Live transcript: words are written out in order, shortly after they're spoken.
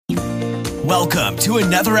Welcome to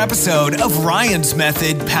another episode of Ryan's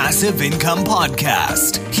Method Passive Income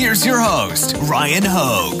Podcast. Here's your host, Ryan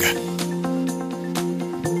Hogue.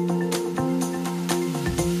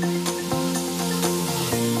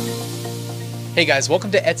 Hey guys,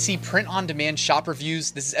 welcome to Etsy Print on Demand Shop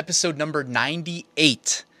Reviews. This is episode number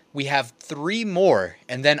 98. We have 3 more,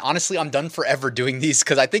 and then honestly, I'm done forever doing these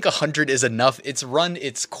because I think 100 is enough. It's run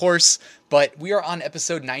its course, but we are on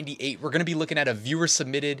episode 98. We're going to be looking at a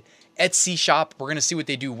viewer-submitted Etsy shop. We're going to see what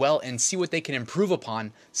they do well and see what they can improve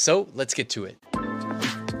upon. So let's get to it.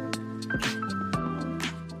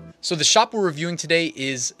 So the shop we're reviewing today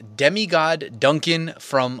is Demigod Duncan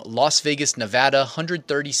from Las Vegas, Nevada.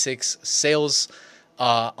 136 sales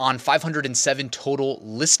on 507 total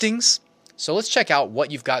listings. So let's check out what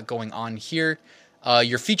you've got going on here.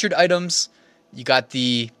 Your featured items, you got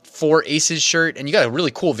the 4 Aces shirt, and you got a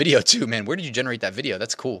really cool video too, man. Where did you generate that video?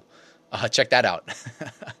 That's cool. Check that out.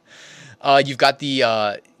 You've got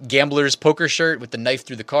the Gambler's Poker shirt with the knife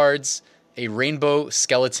through the cards, a rainbow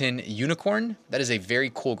skeleton unicorn. That is a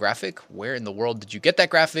very cool graphic. Where in the world did you get that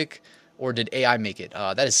graphic, or did AI make it?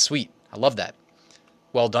 That is sweet. I love that.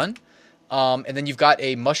 Well done. And then you've got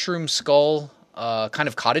a mushroom skull kind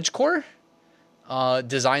of cottagecore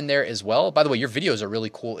design there as well. By the way, your videos are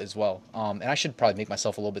really cool as well. And I should probably make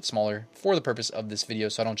myself a little bit smaller for the purpose of this video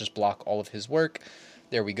so I don't just block all of his work.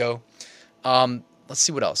 There we go. Let's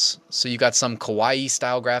see what else. So you got some kawaii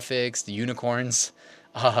style graphics, the unicorns,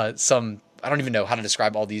 some, I don't even know how to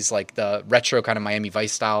describe all these, like the retro kind of Miami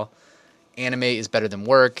Vice style. Anime is better than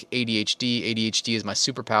work. ADHD is my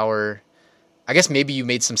superpower. I guess maybe you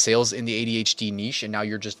made some sales in the ADHD niche and now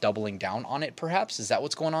you're just doubling down on it perhaps. Is that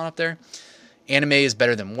what's going on up there? Anime is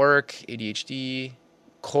better than work. ADHD.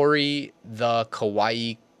 Corey the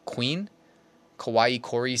Kawaii Queen. Kawaii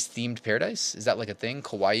Corey's Themed Paradise. Is that like a thing?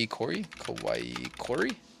 Kawaii Corey? Kawaii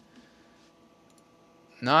Corey?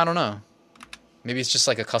 No, I don't know. Maybe it's just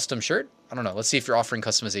like a custom shirt? I don't know. Let's see if you're offering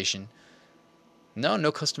customization. No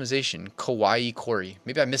customization. Kawaii Corey.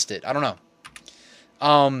 Maybe I missed it. I don't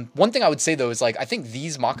know. One thing I would say though is like, I think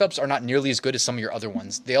these mockups are not nearly as good as some of your other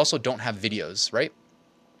ones. They also don't have videos, right?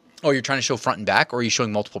 Oh, you're trying to show front and back, or are you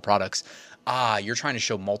showing multiple products? You're trying to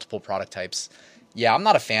show multiple product types. Yeah, I'm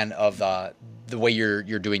not a fan of the way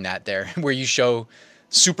you're doing that there, where you show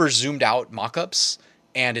super zoomed out mockups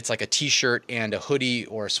and it's like a t-shirt and a hoodie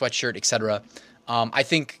or a sweatshirt, etc. I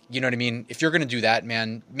think, you know what I mean? If you're going to do that,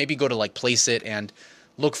 man, maybe go to like Placeit and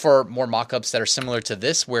look for more mockups that are similar to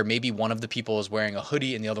this, where maybe one of the people is wearing a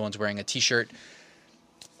hoodie and the other one's wearing a t-shirt.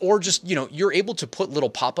 Or just, you know, you're able to put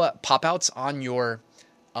little pop-outs on your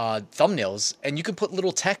thumbnails, and you can put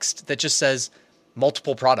little text that just says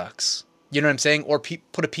multiple products. You know what I'm saying? Or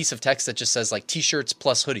put a piece of text that just says like t-shirts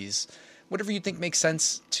plus hoodies, whatever you think makes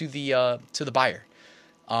sense to the buyer.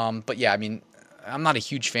 But yeah, I mean, I'm not a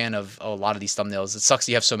huge fan of a lot of these thumbnails. It sucks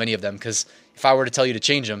you have so many of them, because if I were to tell you to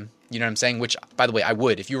change them, you know what I'm saying? Which, by the way, I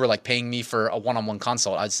would. If you were like paying me for a one-on-one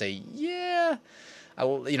consult, I'd say, yeah, I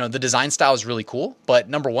will. You know, the design style is really cool, but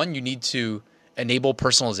number one, you need to enable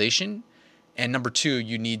personalization. And number 2,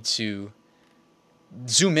 you need to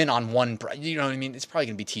zoom in on one, you know what I mean? It's probably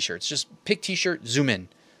going to be t-shirts. Just pick t-shirt, zoom in.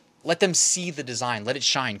 Let them see the design. Let it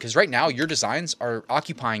shine. Because right now, your designs are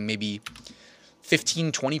occupying maybe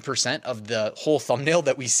 15, 20% of the whole thumbnail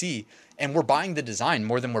that we see. And we're buying the design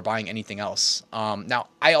more than we're buying anything else. Now,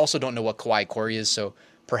 I also don't know what Kawaii Corey is. So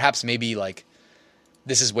perhaps maybe like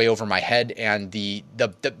this is way over my head. And the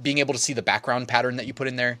being able to see the background pattern that you put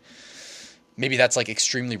in there, maybe that's like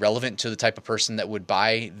extremely relevant to the type of person that would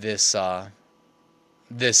buy this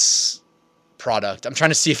this product. I'm trying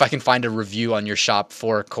to see if I can find a review on your shop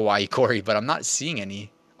for Kawaii Corey, but I'm not seeing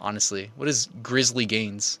any, honestly. What is Grizzly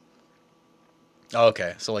Gains? Oh,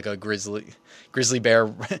 okay, so like a grizzly bear.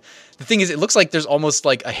 The thing is, it looks like there's almost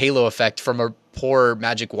like a halo effect from a poor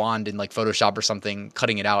magic wand in like Photoshop or something,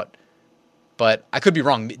 cutting it out. But I could be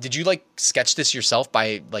wrong. Did you like sketch this yourself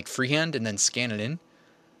by like freehand and then scan it in?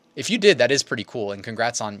 If you did, that is pretty cool, and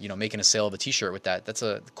congrats on, you know, making a sale of a t-shirt with that. That's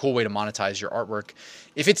a cool way to monetize your artwork.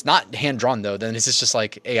 If it's not hand-drawn, though, then is this just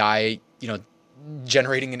like AI, you know,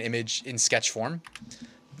 generating an image in sketch form?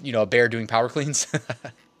 You know, a bear doing power cleans?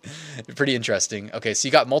 Pretty interesting. Okay, so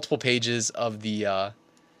you got multiple pages of the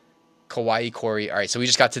Kawaii Corey. All right, so we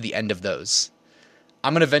just got to the end of those.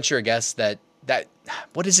 I'm going to venture a guess that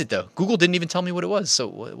what is it, though? Google didn't even tell me what it was, so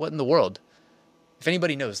what in the world? If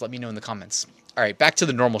anybody knows, let me know in the comments. All right, back to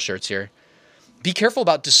the normal shirts here. Be careful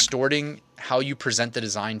about distorting how you present the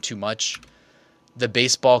design too much. The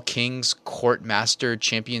baseball kings, court master,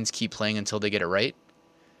 champions keep playing until they get it right.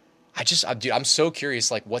 Dude, I'm so curious,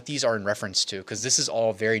 like what these are in reference to, because this is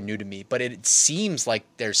all very new to me, but it seems like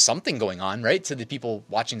there's something going on, right? To the people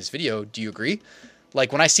watching this video. Do you agree?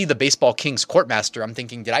 Like when I see the Baseball Kings Courtmaster, I'm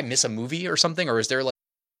thinking, did I miss a movie or something? Or is there like...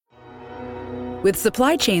 With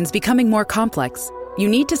supply chains becoming more complex, you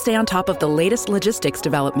need to stay on top of the latest logistics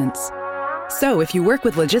developments. So if you work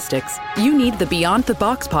with logistics, you need the Beyond the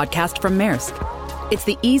Box podcast from Maersk. It's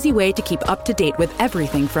the easy way to keep up to date with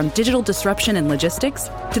everything from digital disruption in logistics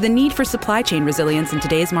to the need for supply chain resilience in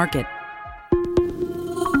today's market.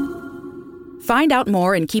 Find out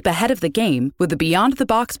more and keep ahead of the game with the Beyond the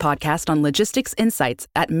Box podcast on logistics insights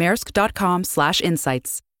at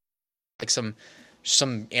maersk.com/insights. Like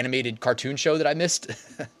some animated cartoon show that I missed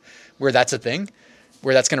where that's a thing,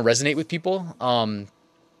 where that's going to resonate with people.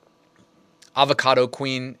 Avocado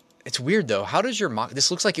Queen. It's weird though. How does this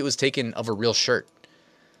looks like it was taken of a real shirt.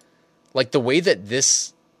 Like the way that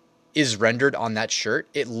this is rendered on that shirt,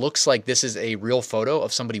 it looks like this is a real photo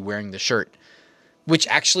of somebody wearing the shirt, which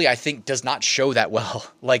actually I think does not show that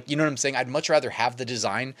well. Like, you know what I'm saying? I'd much rather have the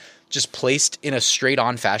design just placed in a straight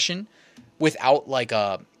on fashion without like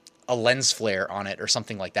a lens flare on it or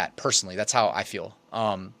something like that. Personally, that's how I feel.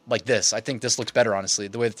 Like this, I think this looks better, honestly,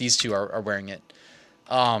 the way that these two are wearing it.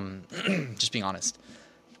 Just being honest.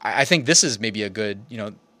 I think this is maybe a good,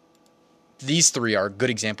 these three are good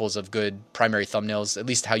examples of good primary thumbnails, at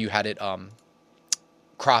least how you had it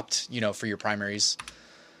cropped, for your primaries.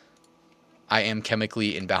 I am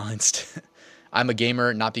chemically imbalanced. I'm a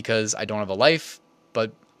gamer not because I don't have a life,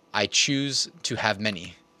 but I choose to have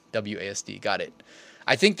many. WASD, got it.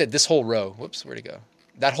 I think that this whole row, where'd it go?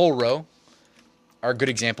 That whole row are good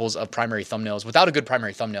examples of primary thumbnails. Without a good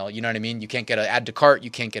primary thumbnail, you know what I mean? You can't get an add to cart,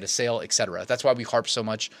 you can't get a sale, etc. That's why we harp so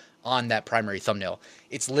much on that primary thumbnail.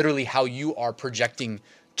 It's literally how you are projecting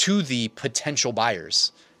to the potential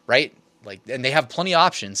buyers, right? Like, and they have plenty of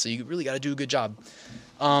options, so you really got to do a good job.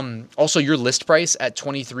 Also, your list price at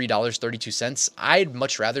 $23.32, I'd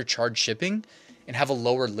much rather charge shipping and have a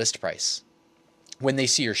lower list price when they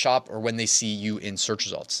see your shop or when they see you in search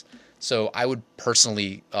results. So I would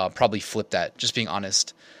personally probably flip that, just being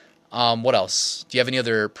honest. What else? Do you have any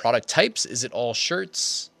other product types? Is it all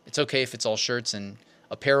shirts? It's okay if it's all shirts and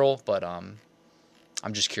apparel, but I'm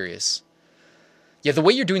just curious. Yeah, the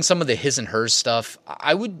way you're doing some of the his and hers stuff,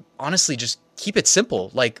 I would honestly just keep it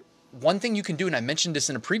simple. Like, one thing you can do, and I mentioned this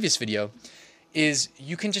in a previous video, is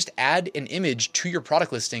you can just add an image to your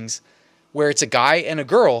product listings where it's a guy and a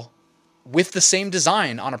girl with the same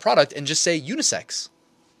design on a product and just say unisex,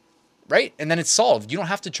 right? And then it's solved. You don't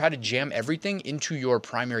have to try to jam everything into your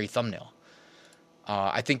primary thumbnail.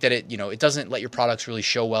 I think that it doesn't let your products really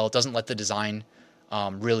show well. It doesn't let the design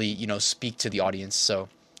really, speak to the audience. So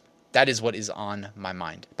that is what is on my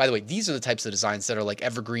mind. By the way, these are the types of designs that are like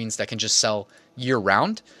evergreens that can just sell year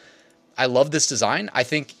round. I love this design. I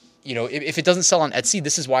think, if it doesn't sell on Etsy,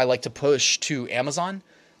 this is why I like to push to Amazon,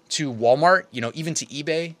 to Walmart, even to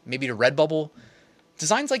eBay, maybe to Redbubble.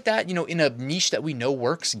 Designs like that, in a niche that we know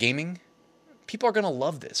works, gaming, people are going to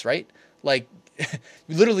love this, right? Like,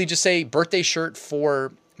 you literally just say birthday shirt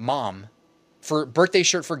for mom, for birthday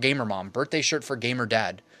shirt for gamer mom, birthday shirt for gamer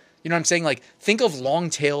dad. You know what I'm saying? Like, think of long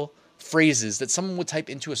tail phrases that someone would type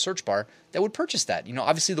into a search bar that would purchase that.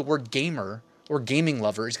 Obviously the word gamer or gaming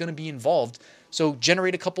lover is going to be involved. So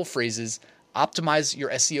generate a couple phrases, optimize your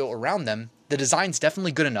SEO around them. The design's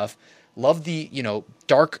definitely good enough. Love the,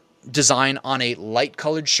 dark design on a light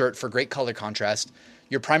colored shirt for great color contrast.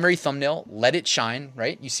 Your primary thumbnail, let it shine,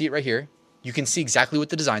 right? You see it right here. You can see exactly what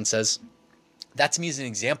the design says. That to me is an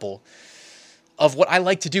example of what I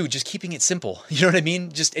like to do, just keeping it simple. You know what I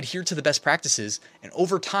mean? Just adhere to the best practices. And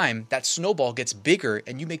over time, that snowball gets bigger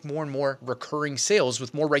and you make more and more recurring sales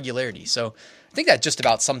with more regularity. So I think that just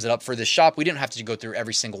about sums it up for this shop. We didn't have to go through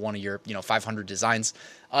every single one of your 500 designs.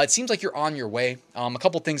 It seems like you're on your way. A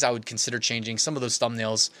couple things I would consider changing. Some of those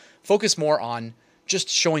thumbnails, focus more on just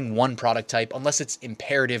showing one product type, unless it's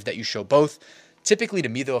imperative that you show both. Typically to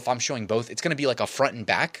me though, if I'm showing both, it's going to be like a front and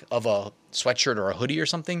back of a sweatshirt or a hoodie or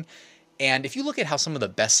something. And if you look at how some of the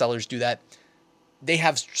best sellers do that, they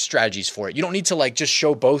have strategies for it. You don't need to just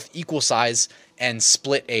show both equal size and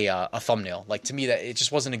split a thumbnail. Like, to me, that it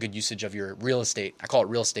just wasn't a good usage of your real estate. I call it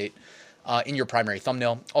real estate in your primary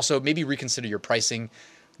thumbnail. Also, maybe reconsider your pricing,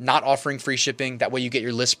 not offering free shipping. That way you get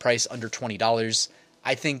your list price under $20.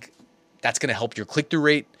 I think that's going to help your click-through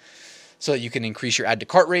rate so that you can increase your add to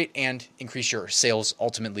cart rate and increase your sales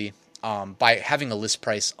ultimately. by having a list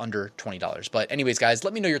price under $20. But anyways, guys,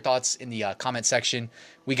 let me know your thoughts in the comment section.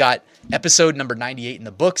 We got episode number 98 in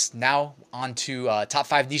the books. Now on to top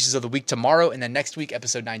 5 niches of the week tomorrow. And then next week,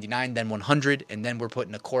 episode 99, then 100. And then we're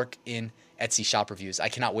putting a cork in Etsy shop reviews. I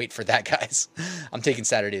cannot wait for that, guys. I'm taking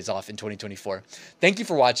Saturdays off in 2024. Thank you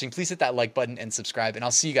for watching. Please hit that like button and subscribe. And I'll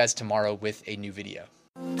see you guys tomorrow with a new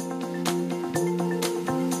video.